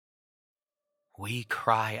we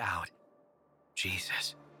cry out,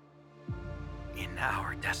 Jesus. In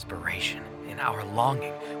our desperation, in our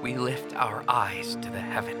longing, we lift our eyes to the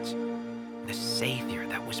heavens. The Savior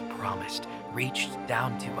that was promised reached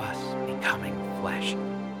down to us, becoming flesh.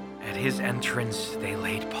 At his entrance, they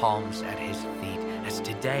laid palms at his feet, as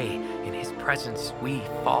today, in his presence, we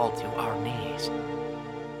fall to our knees.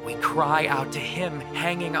 We cry out to him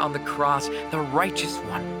hanging on the cross, the righteous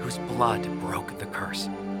one whose blood broke the curse.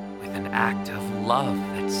 With an act of love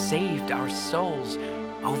that saved our souls,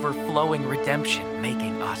 overflowing redemption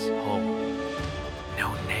making us whole.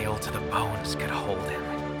 No nail to the bones could hold him.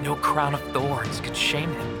 No crown of thorns could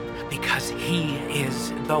shame him, because he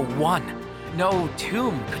is the one. No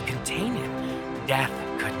tomb could contain him. Death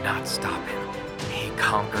could not stop him. He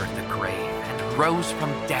conquered the grave and rose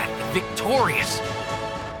from death victorious.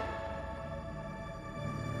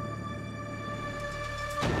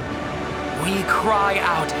 We cry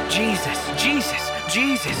out, Jesus, Jesus,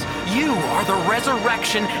 Jesus, you are the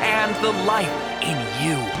resurrection and the life. In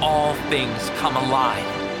you all things come alive.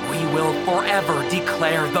 We will forever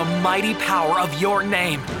declare the mighty power of your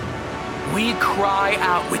name. We cry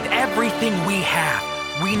out with everything we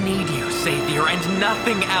have. We need you, Savior, and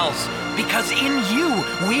nothing else, because in you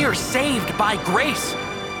we are saved by grace.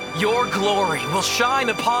 Your glory will shine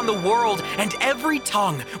upon the world, and every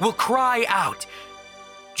tongue will cry out,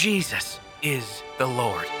 Jesus is the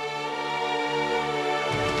Lord.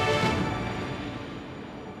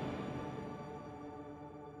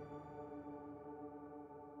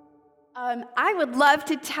 I would love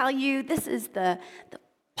to tell you this is the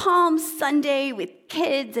Palm Sunday with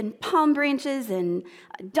kids and palm branches and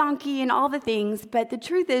a donkey and all the things, but the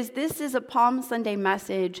truth is this is a Palm Sunday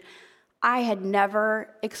message I had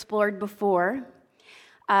never explored before.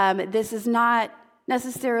 This is not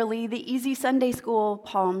necessarily the easy Sunday school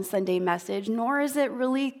Palm Sunday message, nor is it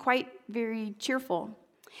really quite very cheerful.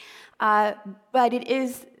 But it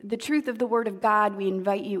is the truth of the Word of God. We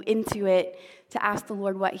invite you into it to ask the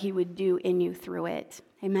Lord what he would do in you through it.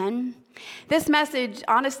 Amen? This message,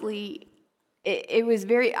 honestly, it was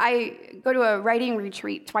I go to a writing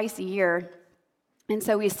retreat twice a year. And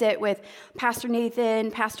so we sit with Pastor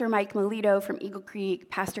Nathan, Pastor Mike Melito from Eagle Creek,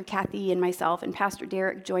 Pastor Kathy and myself, and Pastor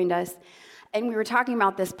Derek joined us. And we were talking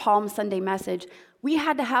about this Palm Sunday message. We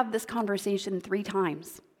had to have this conversation 3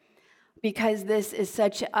 times because this is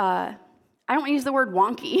such I don't want to use the word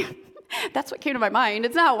wonky. That's what came to my mind.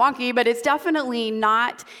 It's not wonky, but it's definitely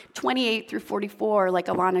not 28 through 44 like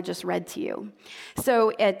Alana just read to you.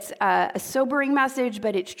 So it's a sobering message,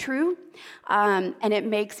 but it's true. And it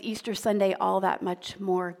makes Easter Sunday all that much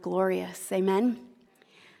more glorious. Amen?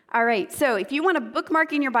 All right, so if you want to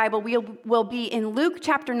bookmark in your Bible, we'll be in Luke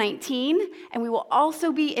chapter 19, and we will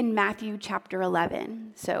also be in Matthew chapter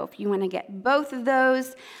 11. So if you want to get both of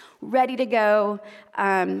those ready to go,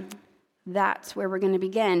 that's where we're going to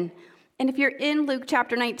begin. And if you're in Luke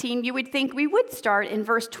chapter 19, you would think we would start in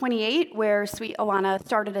verse 28, where sweet Alana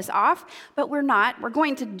started us off, but we're not. We're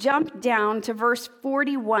going to jump down to verse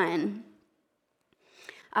 41.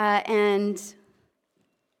 And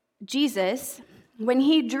Jesus, when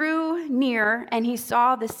he drew near and he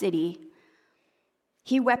saw the city,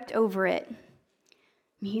 he wept over it.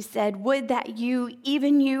 And he said, "Would that you,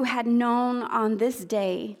 even you, had known on this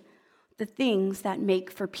day the things that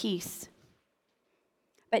make for peace.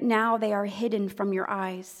 But now they are hidden from your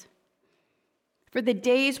eyes. For the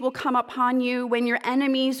days will come upon you when your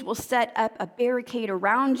enemies will set up a barricade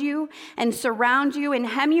around you and surround you and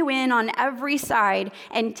hem you in on every side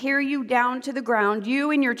and tear you down to the ground, you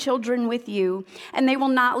and your children with you. And they will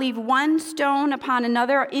not leave one stone upon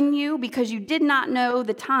another in you because you did not know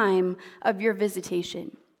the time of your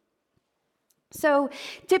visitation." So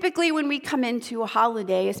typically when we come into a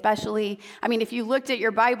holiday, especially, if you looked at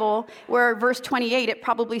your Bible where verse 28, it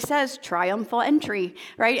probably says triumphal entry,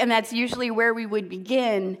 right? And that's usually where we would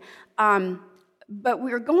begin. But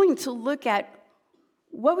we're going to look at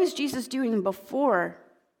what was Jesus doing before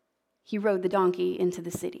he rode the donkey into the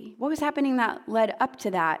city? What was happening that led up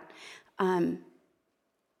to that? And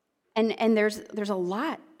there's a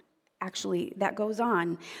lot, actually, that goes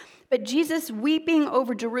on. But Jesus weeping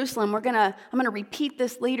over Jerusalem, I'm going to repeat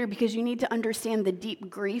this later because you need to understand the deep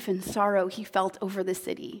grief and sorrow he felt over the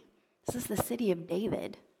city. This is the city of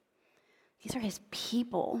David. These are his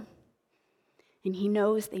people. And he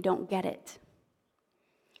knows they don't get it.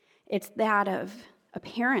 It's that of a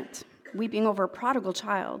parent weeping over a prodigal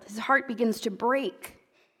child. His heart begins to break.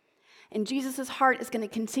 And Jesus' heart is going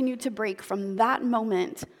to continue to break from that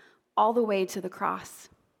moment all the way to the cross.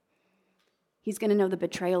 He's going to know the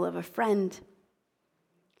betrayal of a friend.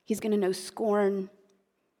 He's going to know scorn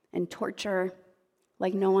and torture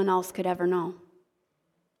like no one else could ever know.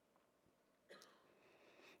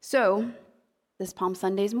 So, this Palm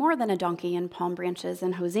Sunday is more than a donkey and palm branches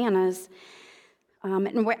and hosannas. And I'm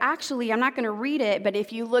not going to read it, but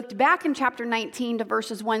if you looked back in chapter 19 to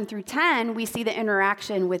verses 1 through 10, we see the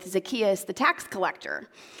interaction with Zacchaeus, the tax collector.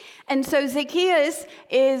 And so Zacchaeus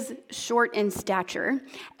is short in stature,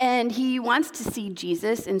 and he wants to see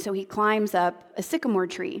Jesus, and so he climbs up a sycamore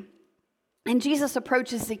tree. And Jesus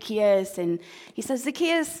approaches Zacchaeus, and he says,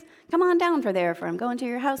 Zacchaeus, come on down for there, for I'm going to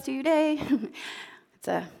your house today. It's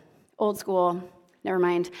a old school. Never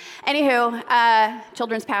mind. Anywho,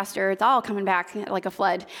 children's pastor, it's all coming back like a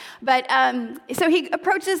flood. But so he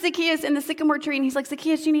approaches Zacchaeus in the sycamore tree, and he's like,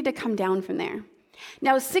 Zacchaeus, you need to come down from there.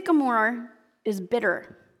 Now, sycamore is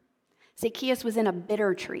bitter. Zacchaeus was in a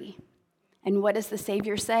bitter tree. And what does the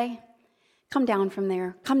Savior say? Come down from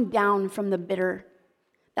there. Come down from the bitter.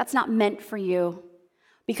 That's not meant for you,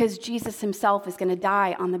 because Jesus himself is going to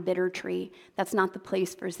die on the bitter tree. That's not the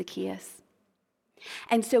place for Zacchaeus.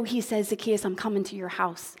 And so he says, Zacchaeus, I'm coming to your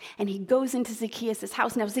house. And he goes into Zacchaeus'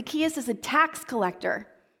 house. Now, Zacchaeus is a tax collector.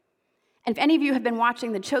 And if any of you have been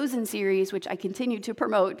watching the Chosen series, which I continue to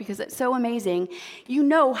promote because it's so amazing, you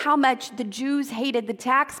know how much the Jews hated the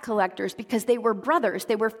tax collectors because they were brothers.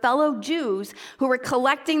 They were fellow Jews who were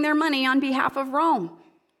collecting their money on behalf of Rome.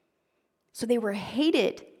 So they were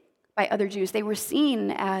hated by other Jews. They were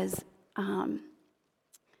seen as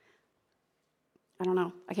I don't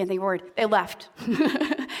know. I can't think of a word. They left.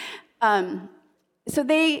 So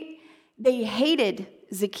they hated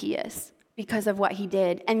Zacchaeus because of what he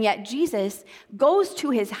did. And yet Jesus goes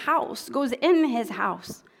to his house, goes in his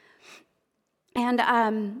house. And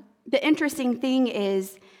the interesting thing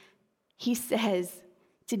is he says,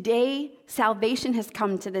 today salvation has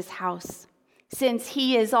come to this house, since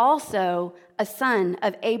he is also a son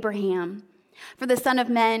of Abraham. For the Son of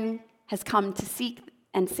Man has come to seek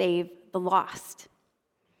and save the lost.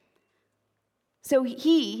 So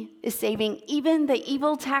he is saving even the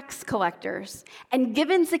evil tax collectors and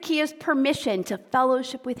given Zacchaeus permission to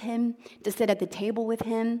fellowship with him, to sit at the table with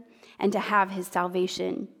him, and to have his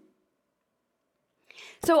salvation.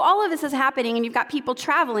 So all of this is happening, and you've got people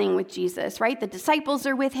traveling with Jesus, right? The disciples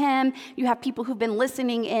are with him. You have people who've been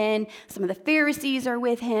listening in. Some of the Pharisees are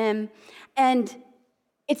with him. And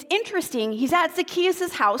it's interesting. He's at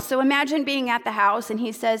Zacchaeus' house. So imagine being at the house, and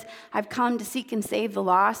he says, I've come to seek and save the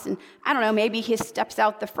lost. And I don't know, maybe he steps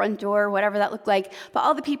out the front door, whatever that looked like. But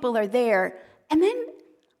all the people are there. And then,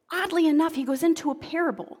 oddly enough, he goes into a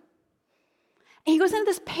parable. And he goes into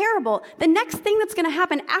this parable. The next thing that's going to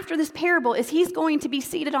happen after this parable is he's going to be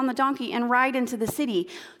seated on the donkey and ride into the city.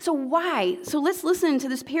 So why? So let's listen to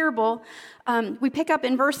this parable. We pick up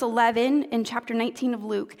in verse 11 in chapter 19 of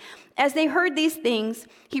Luke. As they heard these things,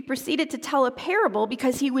 he proceeded to tell a parable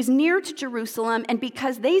because he was near to Jerusalem and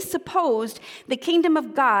because they supposed the kingdom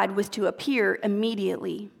of God was to appear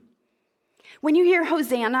immediately. When you hear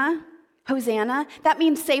Hosanna, Hosanna, that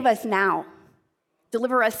means save us now.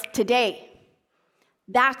 Deliver us today.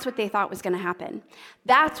 That's what they thought was going to happen.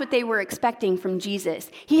 That's what they were expecting from Jesus.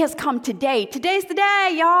 He has come today. Today's the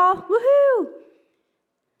day, y'all. Woohoo!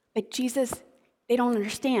 But Jesus, they don't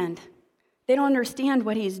understand. They don't understand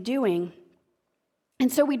what he's doing.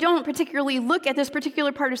 And so we don't particularly look at this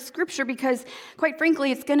particular part of Scripture because, quite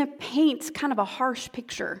frankly, it's going to paint kind of a harsh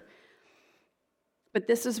picture. But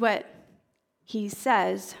this is what he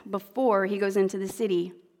says before he goes into the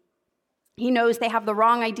city. He knows they have the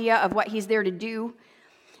wrong idea of what he's there to do.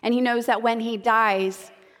 And he knows that when he dies,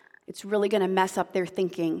 it's really going to mess up their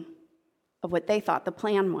thinking of what they thought the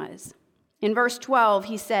plan was. In verse 12,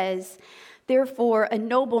 he says, therefore, a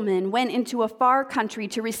nobleman went into a far country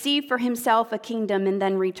to receive for himself a kingdom and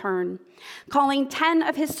then return. Calling 10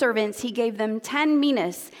 of his servants, he gave them 10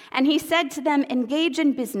 minas, and he said to them, engage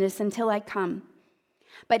in business until I come.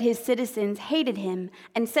 But his citizens hated him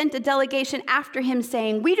and sent a delegation after him,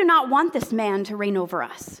 saying, we do not want this man to reign over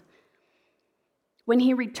us. When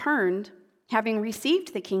he returned, having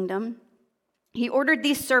received the kingdom, he ordered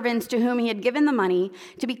these servants to whom he had given the money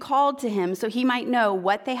to be called to him so he might know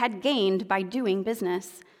what they had gained by doing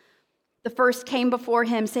business. The first came before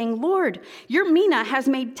him, saying, Lord, your mina has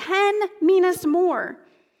made 10 minas more.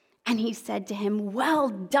 And he said to him, well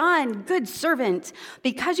done, good servant.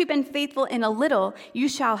 Because you've been faithful in a little, you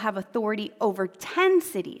shall have authority over 10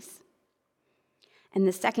 cities. And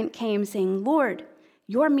the second came, saying, Lord,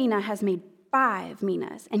 your mina has made 5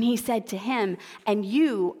 minas. And he said to him, and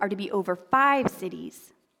you are to be over 5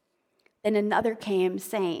 cities. Then another came,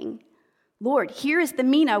 saying, Lord, here is the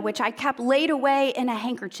mina which I kept laid away in a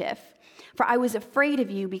handkerchief, for I was afraid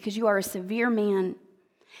of you because you are a severe man.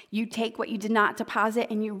 You take what you did not deposit,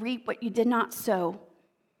 and you reap what you did not sow.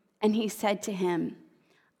 And he said to him,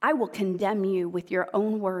 I will condemn you with your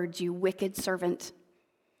own words, you wicked servant.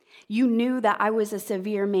 You knew that I was a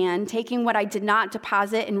severe man, taking what I did not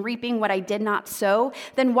deposit and reaping what I did not sow.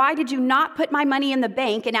 Then why did you not put my money in the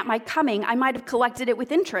bank, and at my coming I might have collected it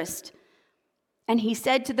with interest?' And he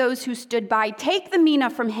said to those who stood by, 'Take the mina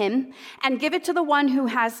from him and give it to the one who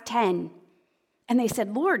has 10. And they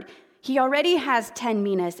said, 'Lord, he already has 10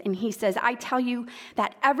 minas.' And he says, 'I tell you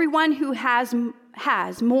that everyone who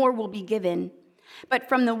has more will be given. But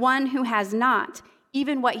from the one who has not,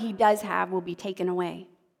 even what he does have will be taken away.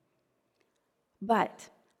 But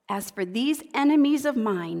as for these enemies of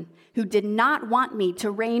mine who did not want me to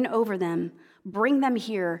reign over them, bring them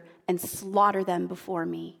here and slaughter them before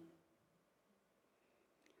me.'"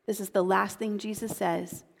 This is the last thing Jesus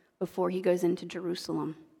says before he goes into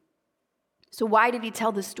Jerusalem. So why did he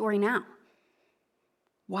tell this story now?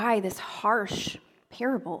 Why this harsh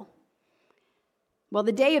parable? Well,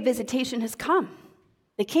 the day of visitation has come.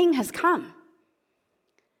 The king has come.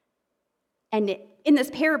 And in this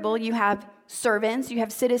parable, you have servants, you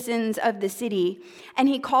have citizens of the city, and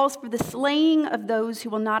he calls for the slaying of those who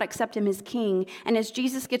will not accept him as king. And as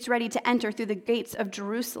Jesus gets ready to enter through the gates of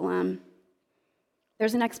Jerusalem,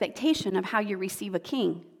 there's an expectation of how you receive a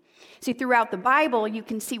king. See, throughout the Bible, you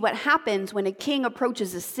can see what happens when a king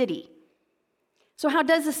approaches a city. So how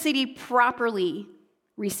does a city properly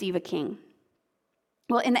receive a king?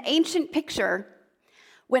 Well, in the ancient picture,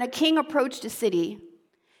 when a king approached a city,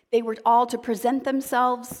 they were all to present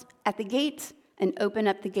themselves at the gate and open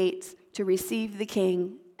up the gates to receive the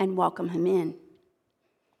king and welcome him in.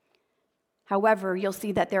 However, you'll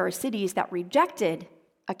see that there are cities that rejected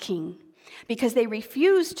a king because they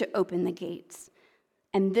refused to open the gates.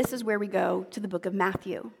 And this is where we go to the book of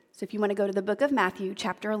Matthew. So if you want to go to the book of Matthew,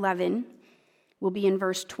 chapter 11, we'll be in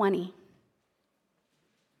verse 20.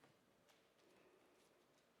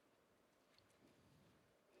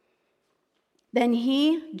 Then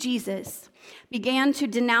he, Jesus, began to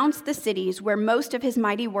denounce the cities where most of his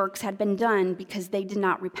mighty works had been done because they did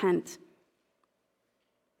not repent.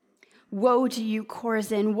 "Woe to you,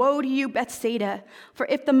 Chorazin! Woe to you, Bethsaida! For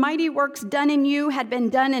if the mighty works done in you had been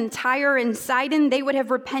done in Tyre and Sidon, they would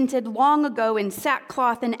have repented long ago in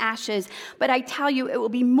sackcloth and ashes. But I tell you, it will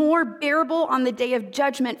be more bearable on the day of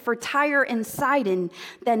judgment for Tyre and Sidon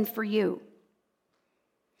than for you."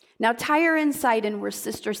 Now, Tyre and Sidon were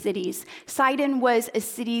sister cities. Sidon was a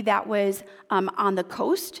city that was on the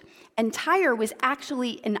coast, and Tyre was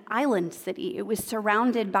actually an island city. It was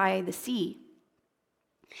surrounded by the sea.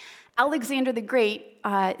 Alexander the Great,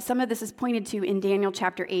 some of this is pointed to in Daniel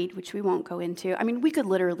chapter 8, which we won't go into. I mean, we could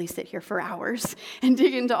literally sit here for hours and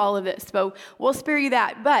dig into all of this, but we'll spare you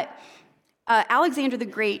that. But Alexander the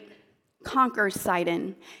Great conquers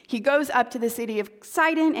Sidon. He goes up to the city of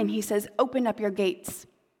Sidon, and he says, "Open up your gates."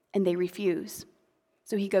 And they refuse.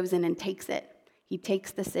 So he goes in and takes it. He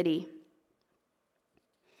takes the city.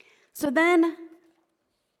 So then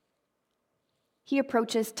he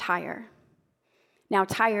approaches Tyre. Now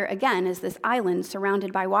Tyre, again, is this island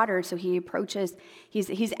surrounded by water. So he approaches,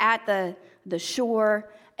 he's at the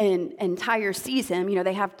shore, and Tyre sees him. You know,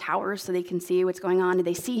 they have towers so they can see what's going on, and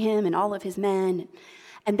they see him and all of his men.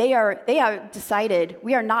 And they have decided,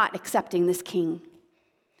 we are not accepting this king.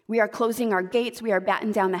 We are closing our gates. We are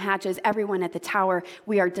batting down the hatches. Everyone at the tower,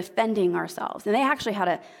 we are defending ourselves. And they actually had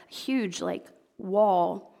a huge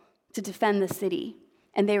wall to defend the city,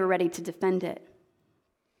 and they were ready to defend it.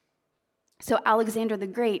 So Alexander the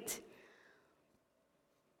Great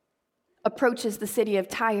approaches the city of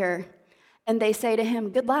Tyre, and they say to him,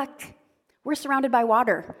 "Good luck. We're surrounded by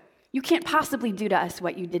water. You can't possibly do to us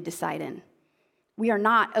what you did to Sidon. We are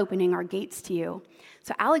not opening our gates to you."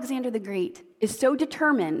 So Alexander the Great is so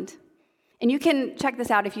determined, and you can check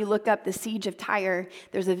this out if you look up the siege of Tyre.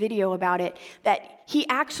 There's a video about it, that he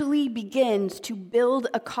actually begins to build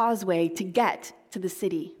a causeway to get to the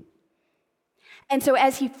city. And so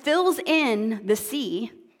as he fills in the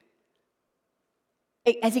sea,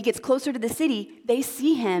 as he gets closer to the city, they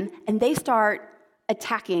see him and they start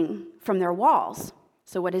attacking from their walls.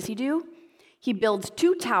 So what does he do? He builds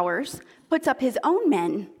 2 towers, puts up his own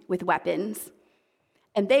men with weapons,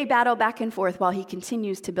 and they battle back and forth while he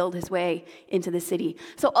continues to build his way into the city.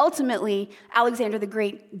 So ultimately, Alexander the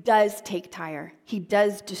Great does take Tyre. He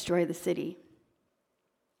does destroy the city.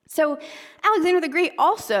 So Alexander the Great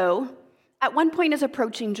also, at one point, is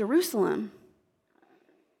approaching Jerusalem.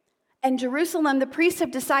 And Jerusalem, the priests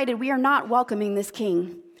have decided, we are not welcoming this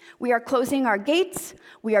king. We are closing our gates.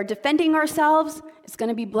 We are defending ourselves. It's going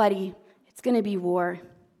to be bloody. It's going to be war.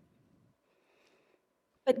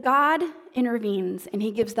 But God intervenes, and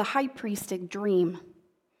he gives the high priest a dream.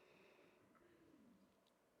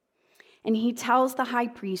 And he tells the high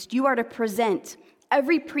priest, "You are to present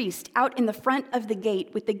every priest out in the front of the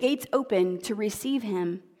gate with the gates open to receive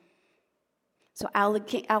him." So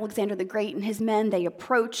Alexander the Great and his men, they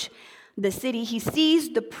approach the city. He sees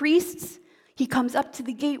the priests. He comes up to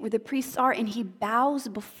the gate where the priests are, and he bows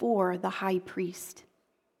before the high priest.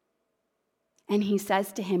 And he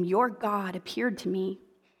says to him, "Your God appeared to me,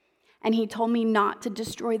 and he told me not to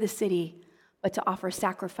destroy the city, but to offer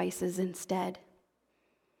sacrifices instead."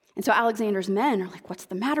 And so Alexander's men are like, "What's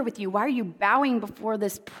the matter with you? Why are you bowing before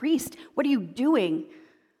this priest? What are you doing?"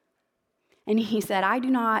 And he said, "I do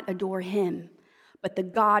not adore him, but the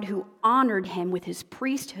God who honored him with his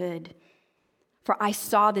priesthood. For I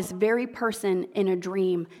saw this very person in a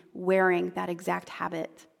dream wearing that exact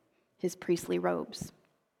habit, his priestly robes."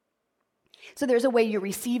 So there's a way you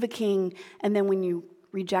receive a king, and then when you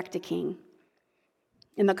reject a king.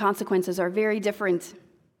 And the consequences are very different.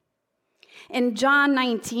 In John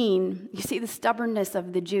 19, you see the stubbornness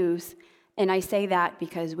of the Jews. And I say that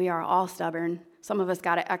because we are all stubborn. Some of us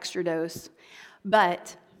got an extra dose.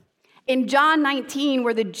 But in John 19,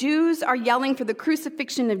 where the Jews are yelling for the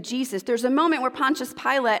crucifixion of Jesus, there's a moment where Pontius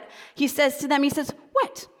Pilate, he says to them, he says,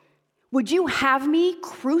 "What? Would you have me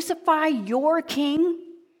crucify your king?"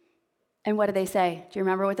 And what do they say? Do you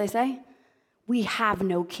remember what they say? "We have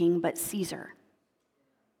no king but Caesar."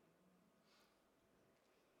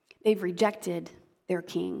 They've rejected their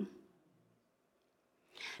king.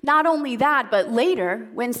 Not only that, but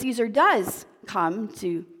later, when Caesar does come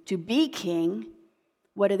to be king,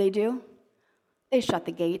 what do? They shut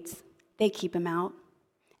the gates. They keep him out.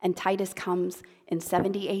 And Titus comes in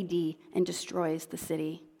 70 AD and destroys the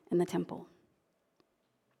city and the temple.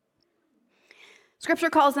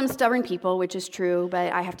 Scripture calls them stubborn people, which is true,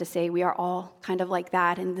 but I have to say we are all kind of like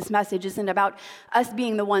that. And this message isn't about us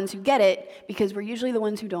being the ones who get it, because we're usually the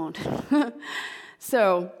ones who don't.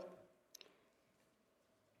 So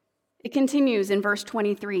it continues in verse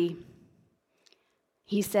 23.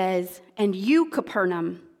 He says, "And you,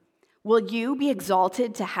 Capernaum, will you be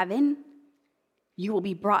exalted to heaven? You will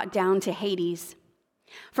be brought down to Hades.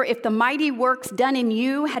 For if the mighty works done in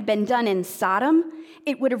you had been done in Sodom,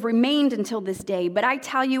 it would have remained until this day. But I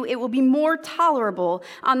tell you, it will be more tolerable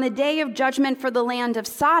on the day of judgment for the land of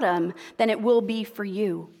Sodom than it will be for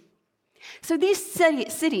you." So these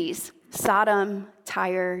cities, Sodom,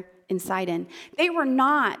 Tyre, and Sidon, they were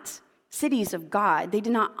not cities of God. They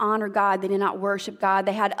did not honor God. They did not worship God.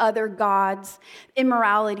 They had other gods.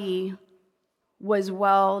 Immorality was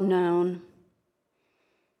well known.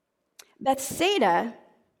 Bethsaida,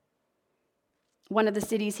 one of the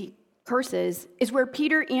cities he curses, is where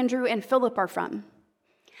Peter, Andrew, and Philip are from.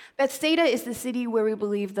 Bethsaida is the city where we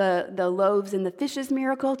believe the loaves and the fishes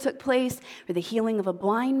miracle took place, or the healing of a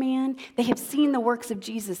blind man. They have seen the works of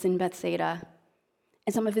Jesus in Bethsaida,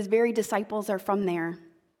 and some of his very disciples are from there.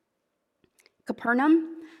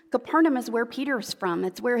 Capernaum is where Peter's from.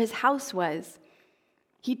 It's where his house was.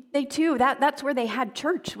 That's where they had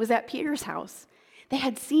church, was at Peter's house. They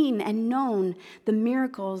had seen and known the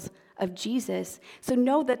miracles of Jesus. So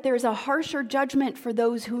know that there's a harsher judgment for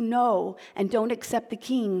those who know and don't accept the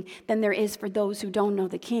king than there is for those who don't know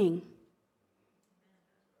the king.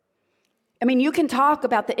 I mean, you can talk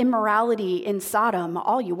about the immorality in Sodom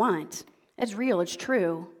all you want. It's real, it's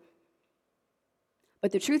true.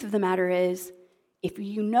 But the truth of the matter is, if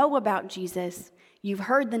you know about Jesus, you've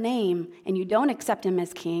heard the name, and you don't accept him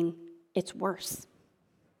as king, it's worse.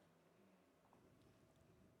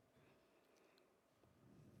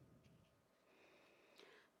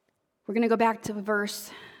 We're going to go back to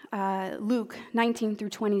verse Luke 19 through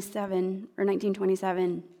 27, or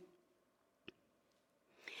 19:27.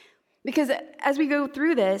 Because as we go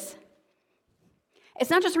through this, it's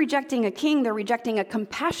not just rejecting a king, they're rejecting a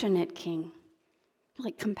compassionate king.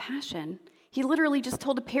 Like, compassion. He literally just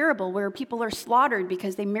told a parable where people are slaughtered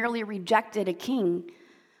because they merely rejected a king.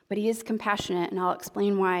 But he is compassionate, and I'll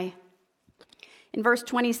explain why. In verse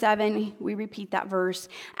 27, we repeat that verse.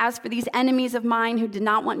 "As for these enemies of mine who did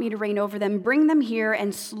not want me to reign over them, bring them here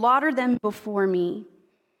and slaughter them before me."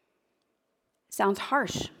 Sounds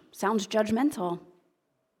harsh, sounds judgmental.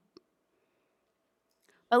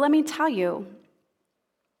 But let me tell you,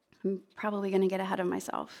 I'm probably going to get ahead of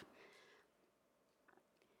myself.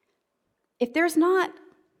 If there's not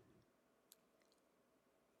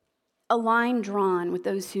a line drawn with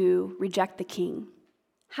those who reject the king,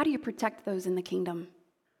 how do you protect those in the kingdom?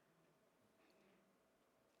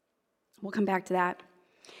 We'll come back to that.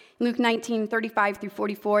 Luke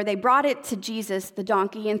 19:35-44, they brought it to Jesus, the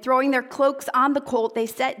donkey, and throwing their cloaks on the colt, they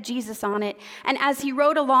set Jesus on it. And as he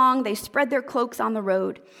rode along, they spread their cloaks on the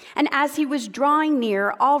road. And as he was drawing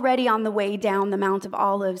near, already on the way down the Mount of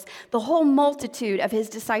Olives, the whole multitude of his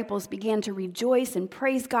disciples began to rejoice and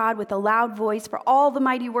praise God with a loud voice for all the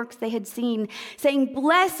mighty works they had seen, saying,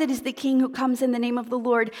 "Blessed is the King who comes in the name of the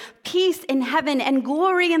Lord, peace in heaven and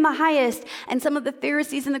glory in the highest." And some of the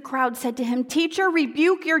Pharisees in the crowd said to him, "Teacher,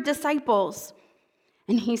 rebuke your disciples."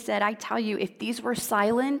 And he said, "I tell you, if these were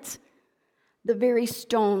silent, the very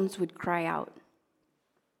stones would cry out."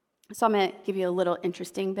 So I'm going to give you a little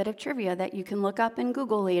interesting bit of trivia that you can look up and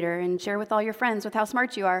Google later and share with all your friends with how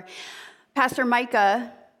smart you are. Pastor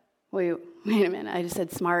Micah, wait a minute, I just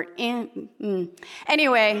said smart.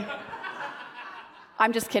 Anyway,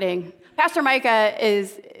 I'm just kidding. Pastor Micah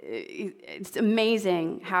it's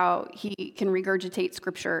amazing how he can regurgitate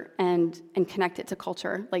scripture and connect it to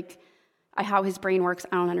culture. Like how his brain works,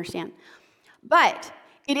 I don't understand. But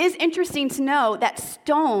it is interesting to know that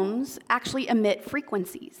stones actually emit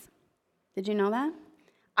frequencies. Did you know that?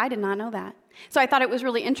 I did not know that. So I thought it was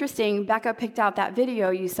really interesting. Becca picked out that video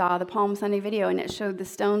you saw, the Palm Sunday video, and it showed the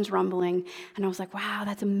stones rumbling. And I was like, wow,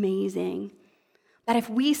 that's amazing. That if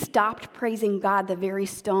we stopped praising God, the very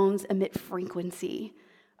stones emit frequency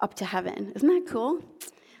up to heaven. Isn't that cool?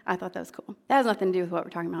 I thought that was cool. That has nothing to do with what we're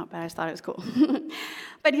talking about, but I just thought it was cool.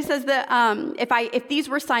 But he says that if these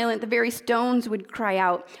were silent, the very stones would cry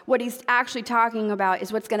out. What he's actually talking about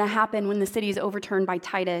is what's going to happen when the city is overturned by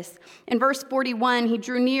Titus. In verse 41, he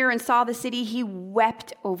drew near and saw the city. He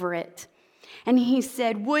wept over it. And he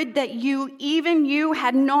said, "Would that you, even you,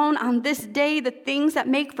 had known on this day the things that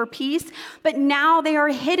make for peace, but now they are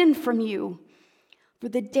hidden from you. For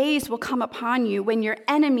the days will come upon you when your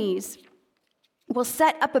enemies will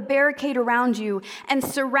set up a barricade around you and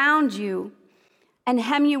surround you and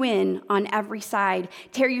hem you in on every side,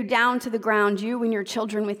 tear you down to the ground, you and your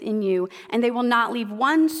children within you, and they will not leave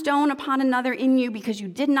one stone upon another in you because you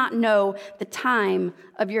did not know the time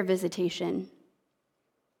of your visitation."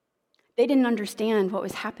 They didn't understand what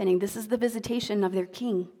was happening. This is the visitation of their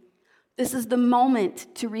king. This is the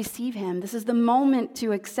moment to receive him. This is the moment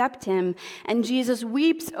to accept him. And Jesus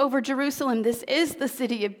weeps over Jerusalem. This is the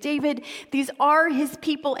city of David. These are his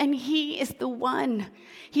people, and he is the one.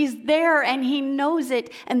 He's there, and he knows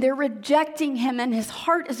it, and they're rejecting him, and his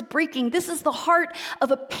heart is breaking. This is the heart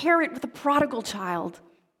of a parent with a prodigal child.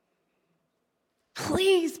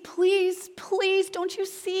 Please, please, please, don't you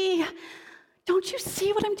see? Don't you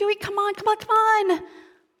see what I'm doing? Come on, come on, come on.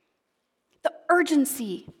 The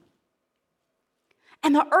urgency.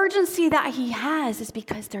 And the urgency that he has is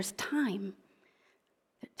because there's time.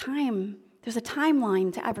 There's a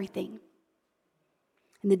timeline to everything.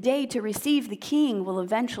 And the day to receive the king will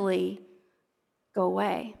eventually go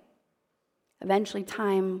away. Eventually,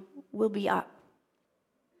 time will be up.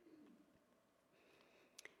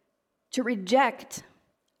 To reject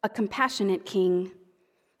a compassionate king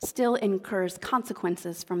still incurs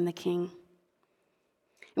consequences from the king.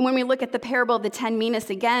 And when we look at the parable of the 10 minas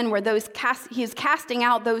again, where he is casting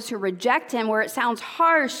out those who reject him, where it sounds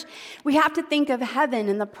harsh, we have to think of heaven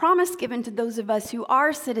and the promise given to those of us who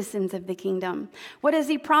are citizens of the kingdom. What does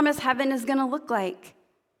he promise heaven is going to look like?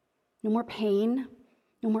 No more pain,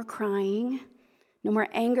 no more crying, no more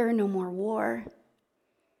anger, no more war.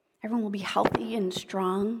 Everyone will be healthy and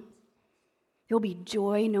strong. There will be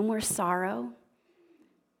joy, no more sorrow.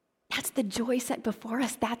 That's the joy set before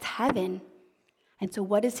us. That's heaven. And so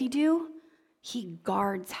what does he do? He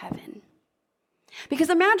guards heaven. Because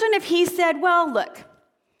imagine if he said, well, look,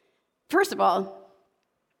 first of all,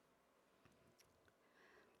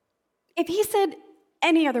 if he said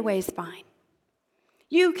any other way is fine.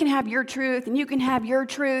 You can have your truth, and you can have your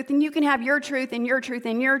truth, and you can have your truth, and your truth,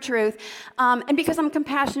 and your truth. And because I'm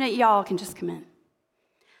compassionate, y'all can just come in.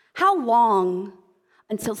 How long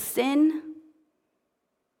until sin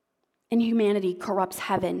and humanity corrupts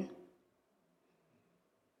heaven?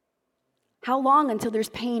 How long until there's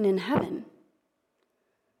pain in heaven?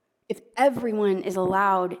 If everyone is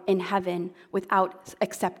allowed in heaven without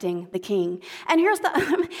accepting the king. And here's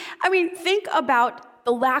think about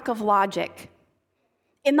the lack of logic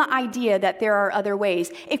in the idea that there are other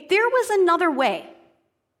ways. If there was another way,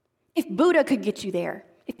 if Buddha could get you there,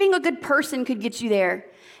 if being a good person could get you there,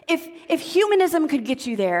 if humanism could get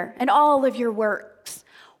you there and all of your works,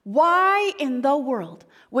 why in the world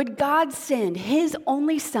would God send his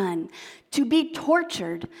only son to be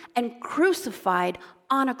tortured and crucified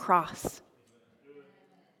on a cross?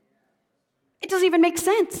 It doesn't even make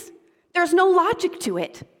sense. There's no logic to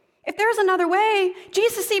it. If there's another way,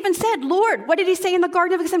 Jesus even said, Lord, what did he say in the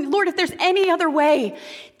Garden of Gethsemane? Lord, if there's any other way,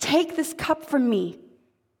 take this cup from me.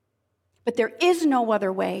 But there is no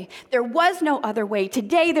other way. There was no other way.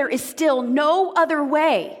 Today, there is still no other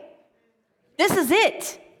way. This is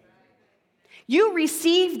it. You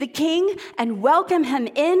receive the King and welcome him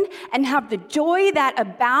in and have the joy that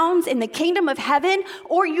abounds in the kingdom of heaven,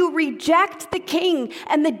 or you reject the King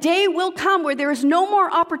and the day will come where there is no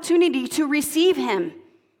more opportunity to receive him.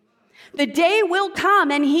 The day will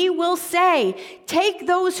come and he will say, take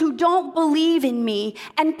those who don't believe in me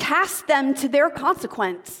and cast them to their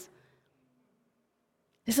consequence.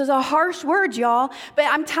 This is a harsh word, y'all, but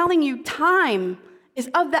I'm telling you, time is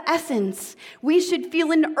of the essence. We should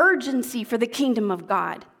feel an urgency for the kingdom of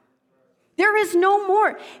God. There is no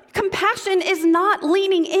more. Compassion is not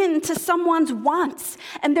leaning into someone's wants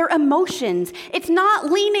and their emotions. It's not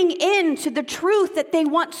leaning into the truth that they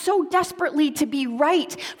want so desperately to be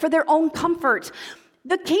right for their own comfort.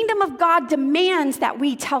 The kingdom of God demands that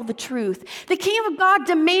we tell the truth. The kingdom of God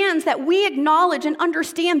demands that we acknowledge and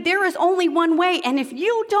understand there is only one way. And if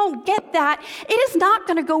you don't get that, it is not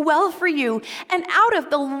going to go well for you. And out of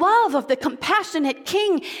the love of the compassionate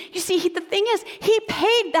King, you see, the thing is, he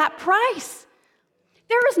paid that price.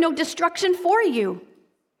 There is no destruction for you.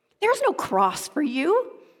 There's no cross for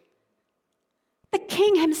you. The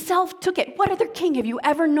King himself took it. What other king have you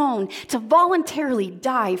ever known to voluntarily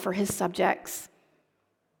die for his subjects?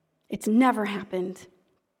 It's never happened.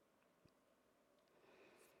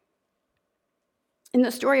 In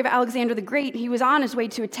the story of Alexander the Great, he was on his way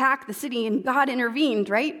to attack the city and God intervened,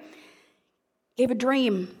 right? Gave a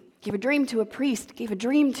dream to a priest, gave a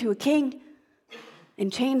dream to a king, and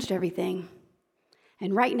changed everything.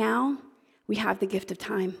 And right now, we have the gift of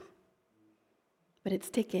time, but it's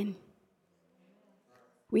ticking.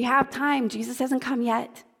 We have time. Jesus hasn't come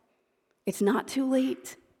yet. It's not too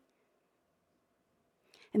late.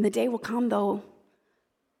 And the day will come, though,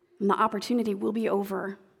 and the opportunity will be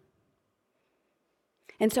over.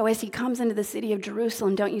 And so as he comes into the city of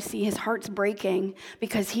Jerusalem, don't you see his heart's breaking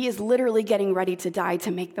because he is literally getting ready to die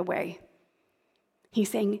to make the way. He's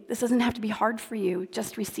saying, this doesn't have to be hard for you.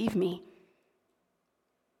 Just receive me.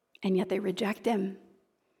 And yet they reject him.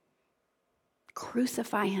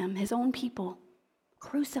 Crucify him, his own people.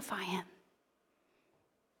 Crucify him.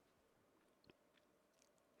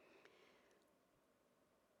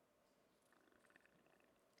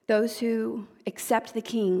 Those who accept the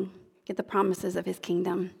King get the promises of his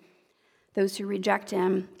kingdom. Those who reject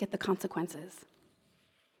him get the consequences.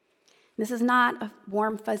 This is not a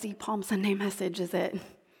warm, fuzzy Palm Sunday message, is it?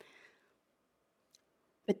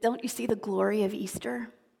 But don't you see the glory of Easter?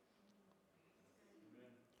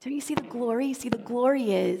 Don't you see the glory? See, the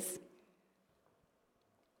glory is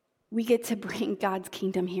we get to bring God's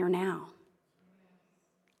kingdom here now.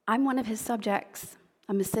 I'm one of his subjects.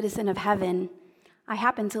 I'm a citizen of heaven. I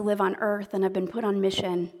happen to live on earth and I've been put on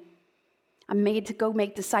mission. I'm made to go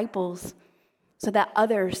make disciples so that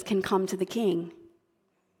others can come to the King.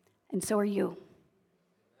 And so are you.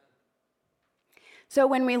 So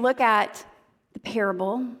when we look at the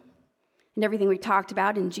parable and everything we talked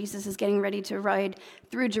about, and Jesus is getting ready to ride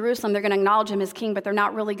through Jerusalem, they're going to acknowledge him as king, but they're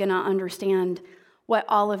not really going to understand what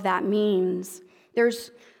all of that means.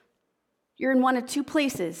 You're in one of two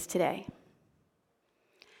places today.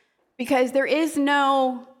 Because there is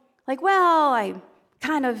no, I'm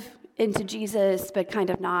kind of into Jesus, but kind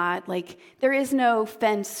of not. There is no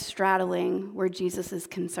fence straddling where Jesus is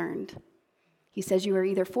concerned. He says, you are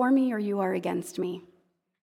either for me or you are against me.